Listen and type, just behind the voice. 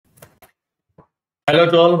Hello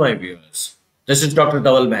to all my viewers. This is Dr.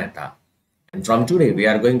 Dhaval Maheta, and from today we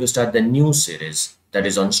are going to start the new series that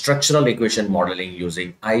is on structural equation modeling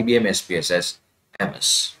using IBM SPSS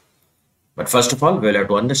AMOS. But first of all, we'll have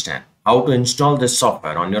to understand how to install this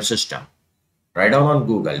software on your system. Write down on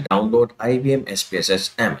Google, download IBM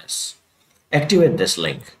SPSS AMOS. Activate this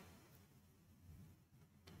link.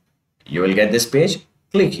 You will get this page.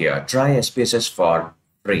 Click here, try SPSS for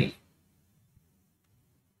free.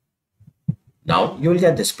 Now you will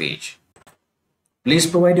get this page. Please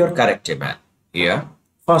provide your correct email. Here,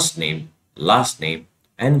 first name, last name,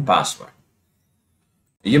 and password.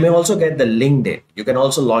 You may also get the LinkedIn. You can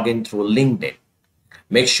also log in through LinkedIn.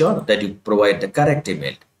 Make sure that you provide the correct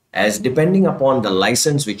email, as depending upon the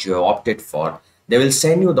license which you have opted for, they will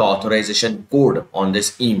send you the authorization code on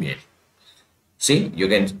this email. See, you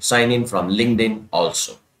can sign in from LinkedIn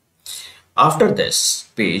also. After this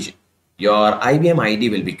page, your IBM ID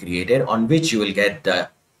will be created, on which you will get the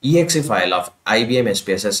exe file of IBM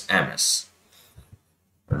SPSS AMOS.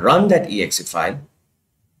 Run that exe file.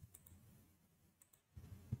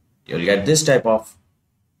 You'll get this type of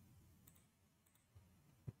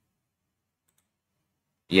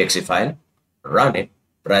exe file. Run it,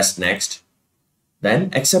 press next,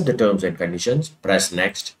 then accept the terms and conditions, press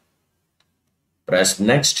next, press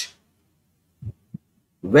next.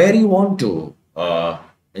 Where you want to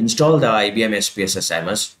install the IBM SPSS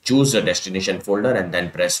AMOS, choose the destination folder and then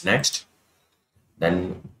press next.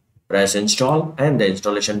 Then press install and the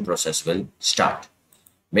installation process will start.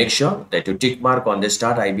 Make sure that you tick mark on the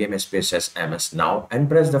start IBM SPSS AMOS now and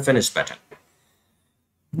press the finish button.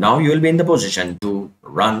 Now you will be in the position to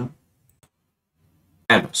run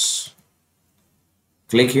AMOS.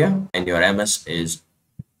 Click here and your AMOS is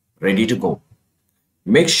ready to go.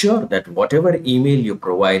 Make sure that whatever email you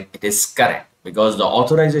provide, it is correct, because the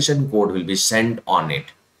authorization code will be sent on it.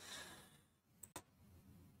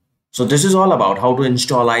 So this is all about how to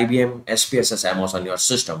install IBM SPSS AMOS on your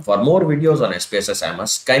system. For more videos on SPSS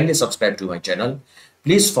AMOS, kindly subscribe to my channel.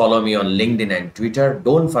 Please follow me on LinkedIn and Twitter.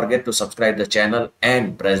 Don't forget to subscribe the channel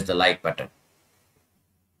and press the like button.